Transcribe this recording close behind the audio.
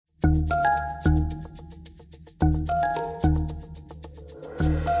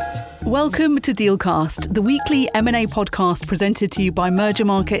Welcome to Dealcast, the weekly M&A podcast presented to you by Merger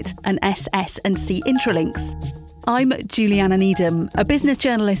Market and SS&C Intralinks. I'm Juliana Needham, a business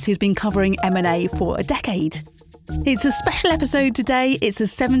journalist who's been covering M&A for a decade. It's a special episode today. It's the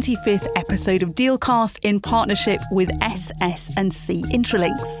 75th episode of Dealcast in partnership with SS&C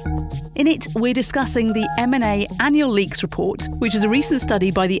Intralinks. In it, we're discussing the M&A Annual Leaks Report, which is a recent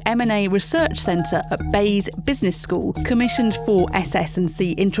study by the M&A Research Centre at Bayes Business School, commissioned for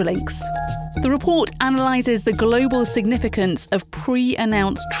SS&C Intralinks. The report analyses the global significance of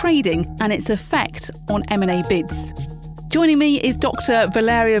pre-announced trading and its effect on M&A bids. Joining me is Dr.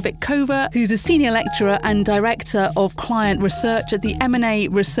 Valeria Vitkova, who's a senior lecturer and director of client research at the M&A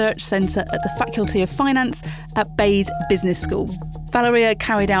Research Centre at the Faculty of Finance at Bayes Business School. Valeria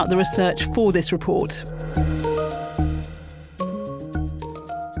carried out the research for this report.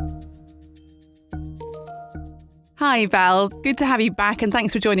 Hi, Val. Good to have you back, and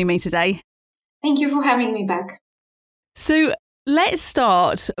thanks for joining me today. Thank you for having me back. So, let's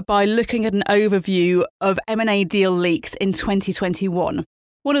start by looking at an overview of M&A deal leaks in 2021.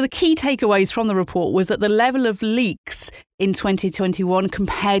 One of the key takeaways from the report was that the level of leaks in 2021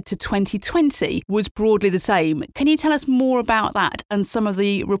 compared to 2020 was broadly the same. Can you tell us more about that and some of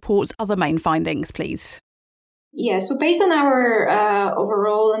the report's other main findings, please? Yeah, so based on our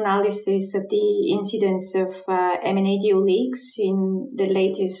overall analysis of the incidence of M&A deal leaks in the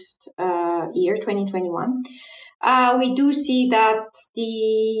latest year, 2021, we do see that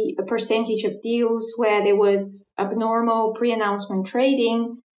the percentage of deals where there was abnormal pre-announcement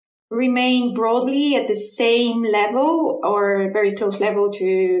trading remained broadly at the same level or very close level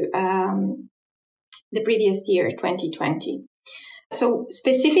to the previous year, 2020. So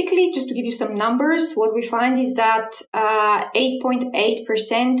specifically, just to give you some numbers, what we find is that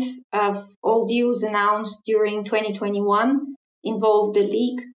 8.8% of all deals announced during 2021 involved a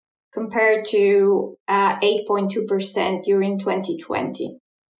leak, compared to 8.2% during 2020.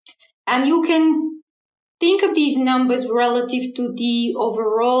 And you can think of these numbers relative to the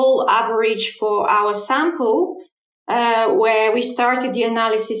overall average for our sample, where we started the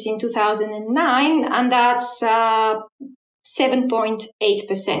analysis in 2009, and that's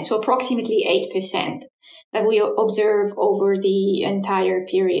 7.8%, so approximately 8% that we observe over the entire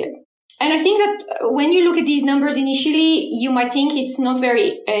period. And I think that when you look at these numbers initially, you might think it's not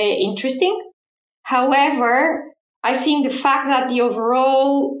very interesting. However, I think the fact that the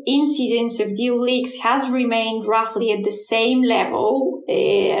overall incidence of deal leaks has remained roughly at the same level,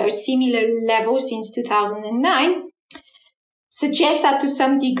 a similar level since 2009, suggests that to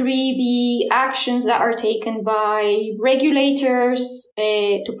some degree the actions that are taken by regulators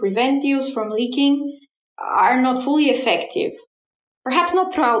to prevent deals from leaking are not fully effective. Perhaps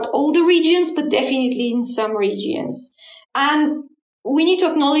not throughout all the regions, but definitely in some regions. And we need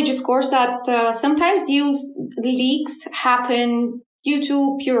to acknowledge, of course, that sometimes deals leaks happen due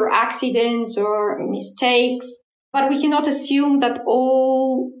to pure accidents or mistakes, but we cannot assume that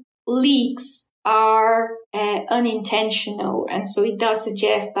all leaks are unintentional. And so it does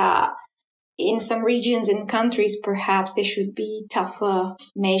suggest that in some regions and countries, perhaps there should be tougher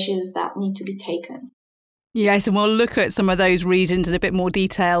measures that need to be taken. Yes, and we'll look at some of those regions in a bit more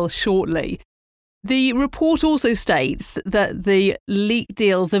detail shortly. The report also states that the leaked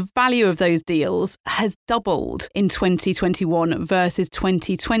deals, the value of those deals has doubled in 2021 versus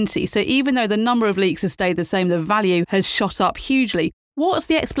 2020. So even though the number of leaks has stayed the same, the value has shot up hugely. What's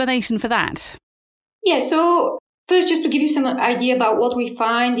the explanation for that? Yeah, so first, just to give you some idea about what we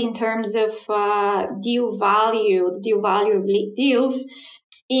find in terms of deal value, the deal value of leaked deals.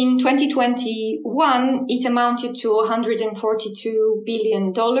 In 2021, it amounted to $142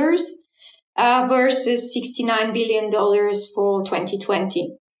 billion versus $69 billion for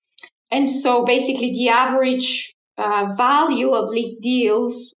 2020. And so basically the average value of leaked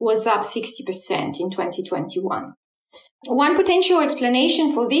deals was up 60% in 2021. One potential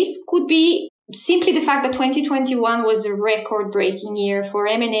explanation for this could be simply the fact that 2021 was a record-breaking year for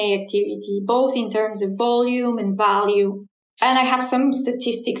M&A activity, both in terms of volume and value. And I have some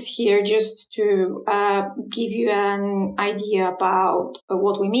statistics here just to give you an idea about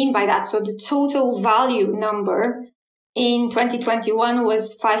what we mean by that. So the total value number in 2021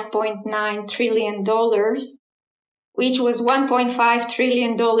 was $5.9 trillion, which was $1.5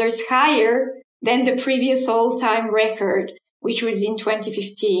 trillion higher than the previous all-time record, which was in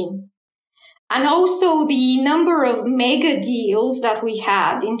 2015. And also the number of mega deals that we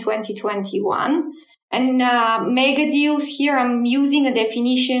had in 2021. And mega deals here, I'm using a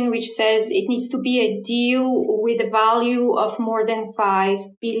definition which says it needs to be a deal with a value of more than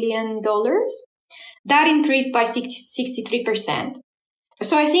 $5 billion. That increased by 63%.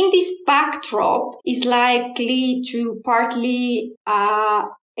 So I think this backdrop is likely to partly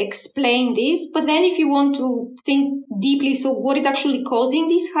explain this. But then if you want to think deeply, so what is actually causing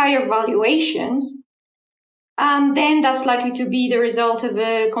these higher valuations? Then that's likely to be the result of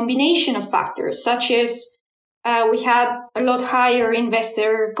a combination of factors, such as we had a lot higher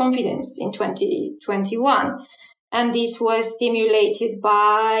investor confidence in 2021. And this was stimulated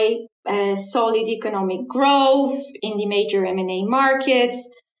by solid economic growth in the major M&A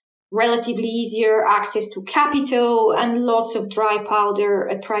markets, relatively easier access to capital, and lots of dry powder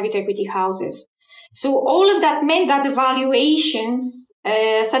at private equity houses. So all of that meant that the valuations,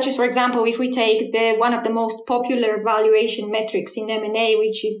 such as, for example, if we take one of the most popular valuation metrics in M&A,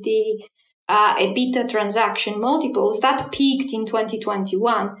 which is the EBITDA transaction multiples, that peaked in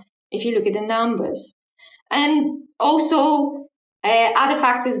 2021, if you look at the numbers. And also, other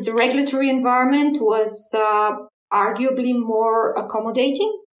factors, the regulatory environment was arguably more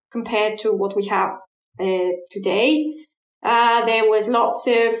accommodating compared to what we have today. There was lots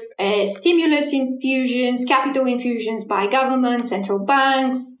of stimulus infusions, capital infusions by governments, central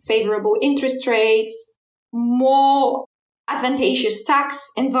banks, favorable interest rates, more advantageous tax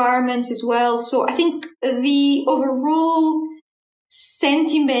environments as well. So I think the overall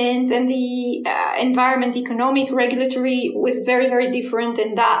sentiment and the environment, economic, regulatory, was very, very different,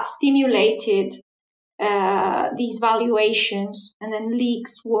 and that stimulated these valuations, and then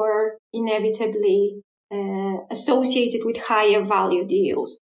leaks were inevitably associated with higher value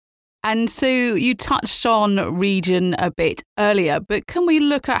deals. And so you touched on Region a bit earlier, but can we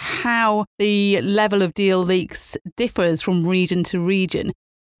look at how the level of deal leaks differs from region to region?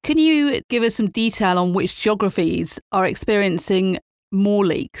 Can you give us some detail on which geographies are experiencing more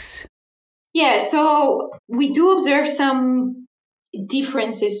leaks? Yeah, so we do observe some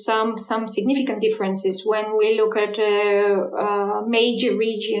differences, some significant differences when we look at major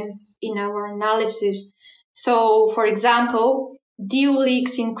regions in our analysis. So, for example, deal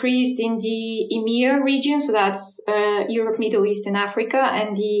leaks increased in the EMEA region, so that's Europe, Middle East, and Africa,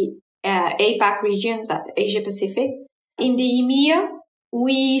 and the APAC region, that's Asia Pacific. In the EMEA,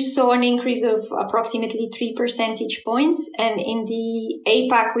 we saw an increase of approximately 3 percentage points, and in the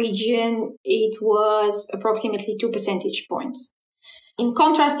APAC region, it was approximately 2 percentage points. In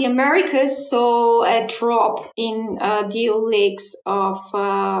contrast, the Americas saw a drop in deal leaks of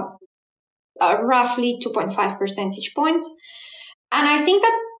roughly 2.5 percentage points. And I think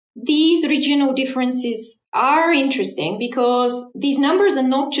that these regional differences are interesting because these numbers are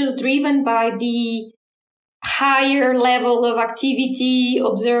not just driven by the higher level of activity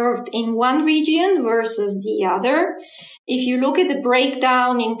observed in one region versus the other. If you look at the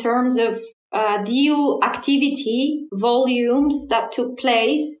breakdown in terms of deal activity volumes that took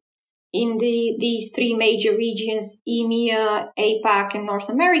place in these three major regions, EMEA, APAC, and North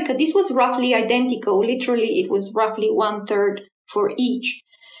America, this was roughly identical. Literally, it was roughly 1/3 for each.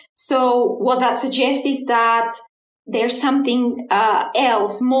 So what that suggests is that there's something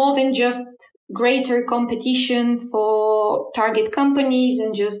else, more than just greater competition for target companies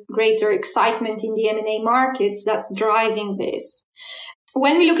and just greater excitement in the M&A markets that's driving this.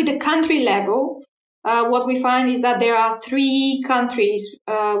 When we look at the country level, what we find is that there are 3 countries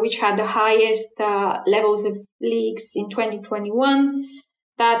which had the highest levels of leaks in 2021.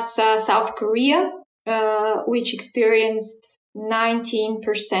 That's South Korea, which experienced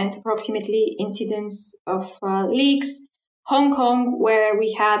 19% approximately incidence of leaks, Hong Kong, where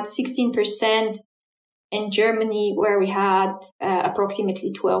we had 16%, and Germany, where we had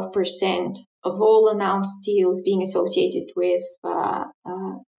approximately 12% of all announced deals being associated with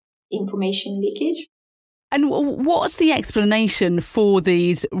information leakage. And what's the explanation for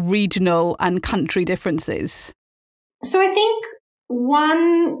these regional and country differences? So I think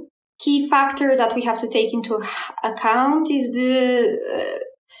one key factor that we have to take into account is the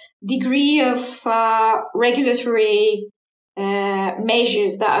degree of regulatory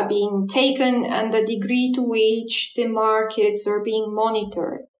measures that are being taken and the degree to which the markets are being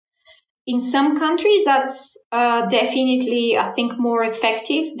monitored. In some countries, that's definitely, I think, more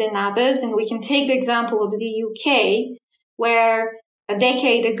effective than others. And we can take the example of the UK, where a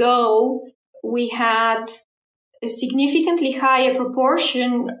decade ago, we had a significantly higher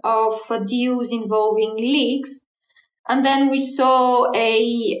proportion of deals involving leaks. And then we saw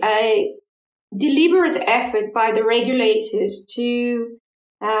a deliberate effort by the regulators to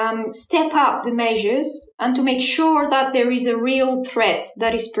step up the measures and to make sure that there is a real threat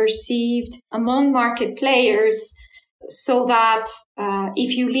that is perceived among market players, so that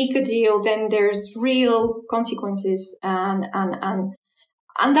if you leak a deal, then there's real consequences and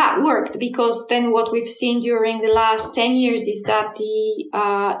And that worked, because then what we've seen during the last 10 years is that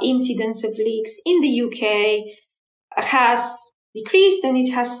the incidence of leaks in the UK has decreased, and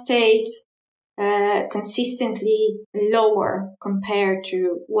it has stayed consistently lower compared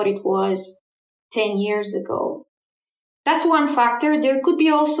to what it was 10 years ago. That's one factor. There could be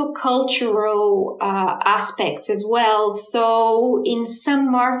also cultural aspects as well. So in some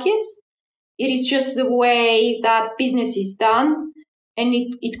markets, it is just the way that business is done. And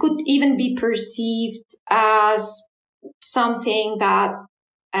it could even be perceived as something that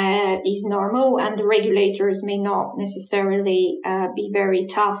is normal, and the regulators may not necessarily be very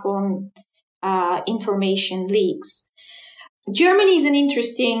tough on information leaks. Germany is an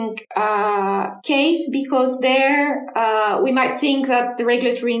interesting case, because there we might think that the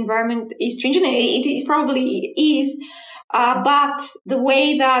regulatory environment is stringent. It probably is, but the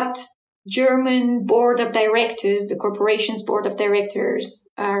way that German board of directors, the corporation's board of directors,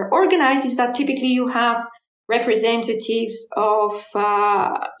 are organized is that typically you have representatives of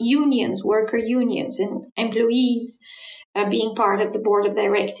unions, worker unions, and employees being part of the board of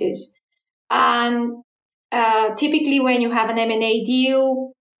directors. And typically when you have an M&A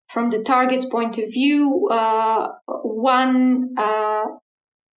deal, from the target's point of view, one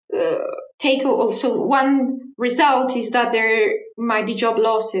result is that there might be job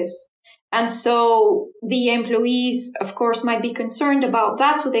losses. And so the employees, of course, might be concerned about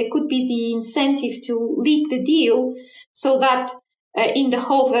that. So there could be the incentive to leak the deal, so that in the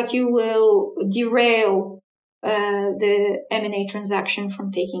hope that you will derail the M&A transaction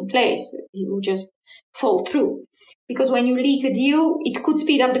from taking place. It will just fall through. Because when you leak a deal, it could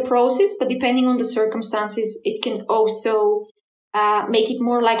speed up the process, but depending on the circumstances, it can also make it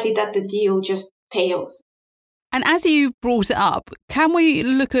more likely that the deal just fails. And as you've brought it up, can we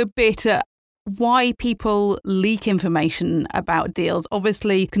look a bit at why people leak information about deals?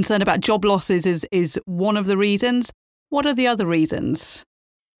 Obviously, concern about job losses is one of the reasons. What are the other reasons?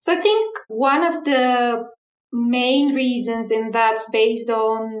 So I think one of the main reasons, and that's based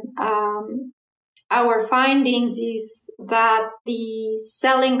on our findings, is that the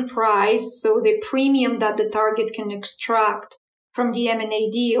selling price, so the premium that the target can extract from the M&A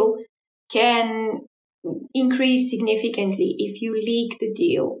deal, can increase significantly if you leak the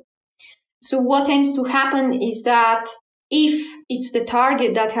deal. So what tends to happen is that if it's the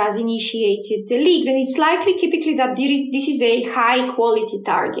target that has initiated the leak, then it's likely typically that this is a high quality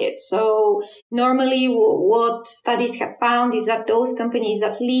target. So normally what studies have found is that those companies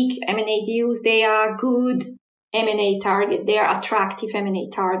that leak M&A deals, they are good M&A targets. They are attractive M&A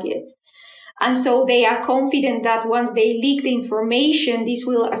targets. And so they are confident that once they leak the information, this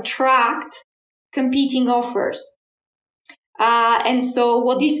will attract competing offers. And so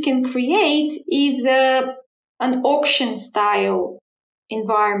what this can create is an auction style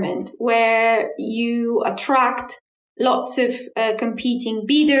environment where you attract lots of competing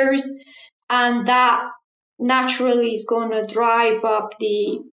bidders, and that naturally is going to drive up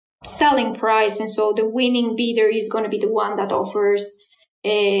the selling price. And so the winning bidder is going to be the one that offers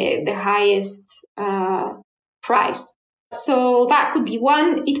the highest price. So that could be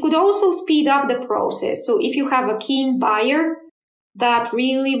one. It could also speed up the process. So if you have a keen buyer that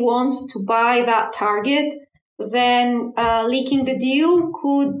really wants to buy that target, then leaking the deal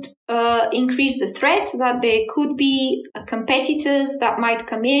could increase the threat that there could be competitors that might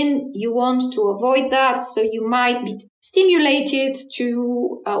come in. You want to avoid that, so you might be stimulated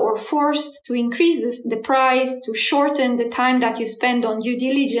to or forced to increase the price, to shorten the time that you spend on due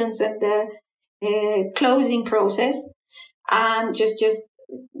diligence and the closing process, and just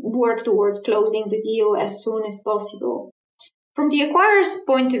work towards closing the deal as soon as possible. From the acquirer's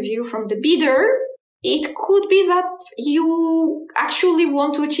point of view, from the bidder, it could be that you actually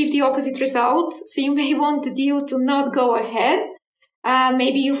want to achieve the opposite result. So you may want the deal to not go ahead.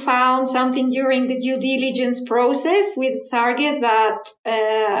 Maybe you found something during the due diligence process with a target that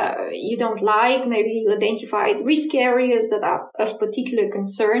you don't like. Maybe you identified risk areas that are of particular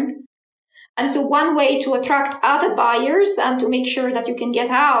concern. And so one way to attract other buyers and to make sure that you can get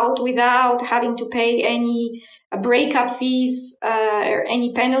out without having to pay any breakup fees or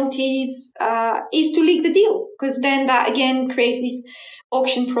any penalties is to leak the deal, because then that again creates this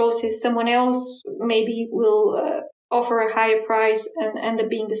auction process. Someone else maybe will offer a higher price and end up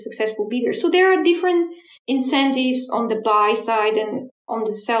being the successful bidder. So there are different incentives on the buy side and on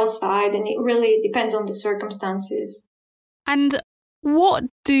the sell side, and it really depends on the circumstances. And what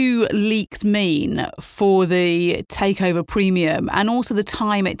do leaks mean for the takeover premium and also the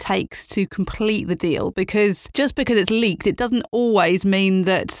time it takes to complete the deal? Because just because it's leaked, it doesn't always mean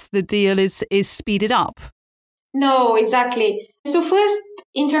that the deal is speeded up. No, exactly. So first,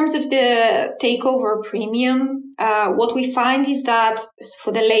 in terms of the takeover premium, what we find is that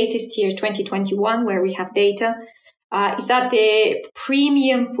for the latest year, 2021, where we have data, is that the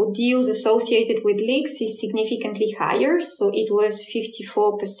premium for deals associated with leaks is significantly higher. So it was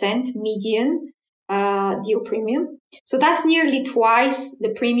 54% median deal premium. So that's nearly twice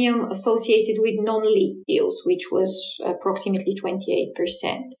the premium associated with non-leak deals, which was approximately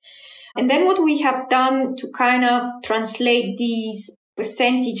 28%. And then what we have done to kind of translate these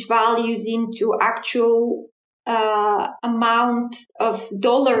percentage values into actual amount of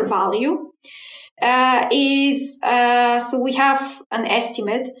dollar value is so we have an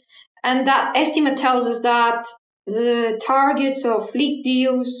estimate, and that estimate tells us that the targets of leak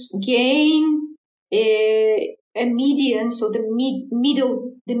deals gain a median, so the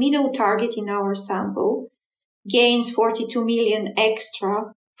middle target in our sample gains 42 million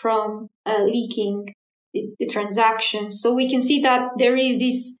extra from leaking the transaction. So we can see that there is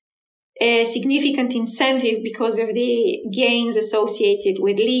this significant incentive because of the gains associated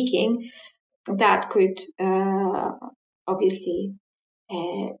with leaking that could obviously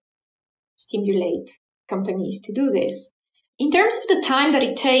stimulate companies to do this. In terms of the time that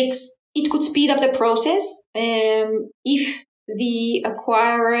it takes, it could speed up the process if the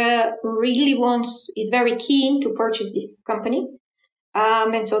acquirer really is very keen to purchase this company.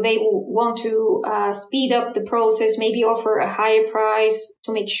 And so they will want to speed up the process, maybe offer a higher price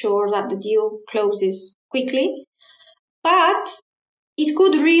to make sure that the deal closes quickly. But it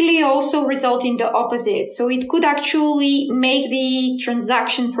could really also result in the opposite. So it could actually make the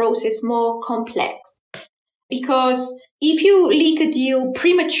transaction process more complex. Because if you leak a deal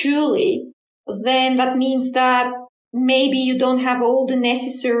prematurely, then that means that maybe you don't have all the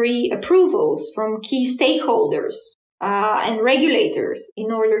necessary approvals from key stakeholders and regulators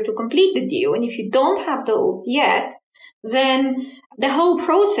in order to complete the deal. And if you don't have those yet, then the whole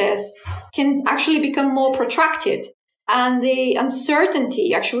process can actually become more protracted. And the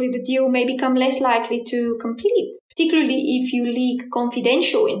uncertainty, actually, the deal may become less likely to complete, particularly if you leak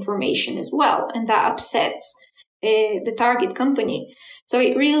confidential information as well. And that upsets the target company. So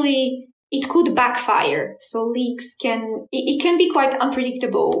it could backfire. So leaks can be quite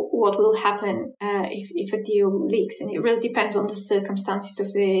unpredictable what will happen if a deal leaks. And it really depends on the circumstances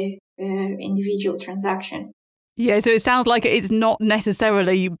of the individual transaction. Yeah, so it sounds like it's not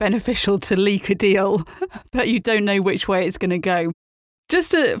necessarily beneficial to leak a deal, but you don't know which way it's going to go.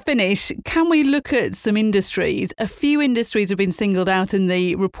 Just to finish, can we look at some industries? A few industries have been singled out in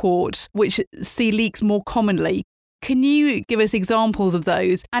the report which see leaks more commonly. Can you give us examples of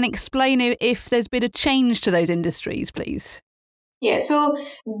those and explain if there's been a change to those industries, please? Yeah, so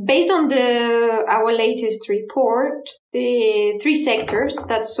based on our latest report, the three sectors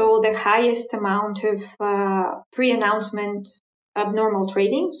that saw the highest amount of pre-announcement abnormal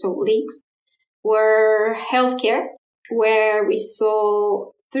trading, so leaks, were healthcare, where we saw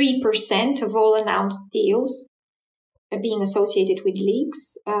 3% of all announced deals being associated with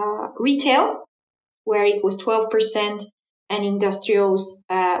leaks, retail, where it was 12%, and industrials,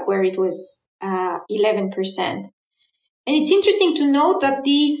 where it was 11%. And it's interesting to note that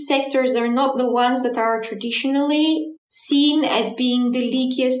these sectors are not the ones that are traditionally seen as being the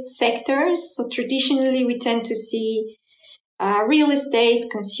leakiest sectors. So traditionally, we tend to see real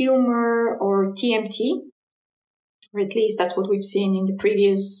estate, consumer, or TMT, or at least that's what we've seen in the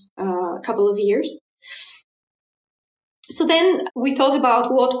previous couple of years. So then we thought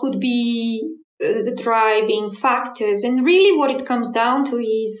about what could be the driving factors. And really what it comes down to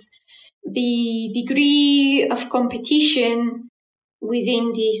is the degree of competition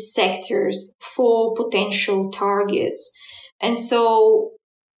within these sectors for potential targets. And so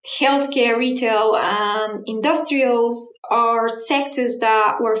healthcare, retail, and industrials are sectors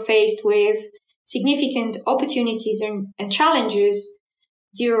that were faced with significant opportunities and challenges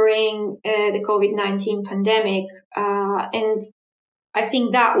during the COVID-19 pandemic. And I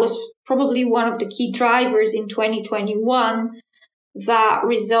think that was probably one of the key drivers in 2021 that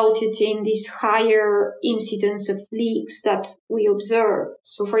resulted in this higher incidence of leaks that we observe.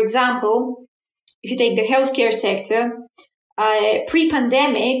 So, for example, if you take the healthcare sector,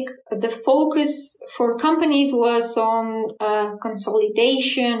 pre-pandemic, the focus for companies was on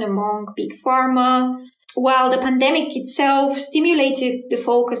consolidation among big pharma, while the pandemic itself stimulated the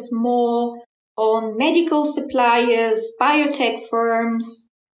focus more on medical suppliers, biotech firms,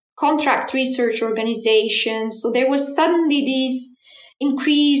 contract research organizations. So there was suddenly this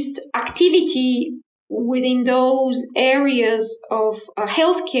increased activity within those areas of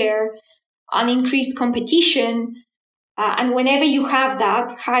healthcare and increased competition And whenever you have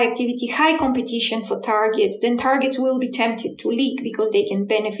that high activity, high competition for targets, then targets will be tempted to leak because they can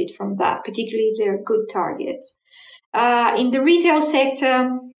benefit from that, particularly if they're good targets. In the retail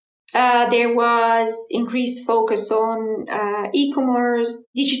sector, there was increased focus on e-commerce,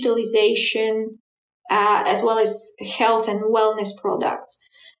 digitalization, as well as health and wellness products.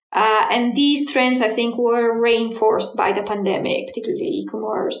 And these trends, I think, were reinforced by the pandemic, particularly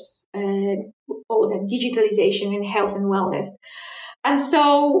e-commerce, all of them, digitalization and health and wellness. And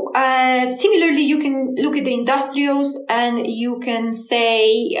so, similarly, you can look at the industrials and you can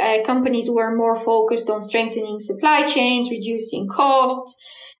say companies were more focused on strengthening supply chains, reducing costs,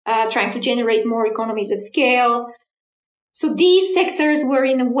 trying to generate more economies of scale. So these sectors were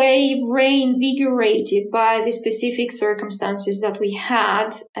in a way reinvigorated by the specific circumstances that we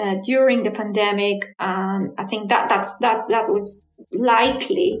had during the pandemic. I think that was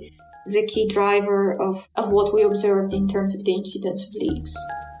likely the key driver of what we observed in terms of the incidence of leaks.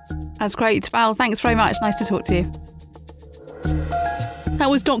 That's great. Val, thanks very much. Nice to talk to you. That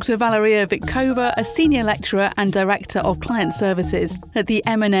was Dr. Valeria Vitkova, a senior lecturer and director of client services at the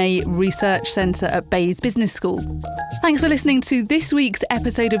M&A Research Centre at Bayes Business School. Thanks for listening to this week's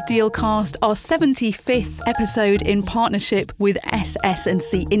episode of Dealcast, our 75th episode in partnership with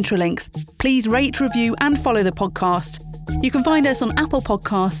SS&C Intralinks. Please rate, review and follow the podcast. You can find us on Apple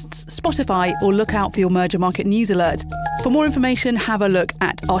Podcasts, Spotify, or look out for your Merger Market news alert. For more information, have a look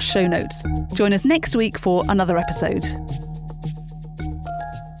at our show notes. Join us next week for another episode.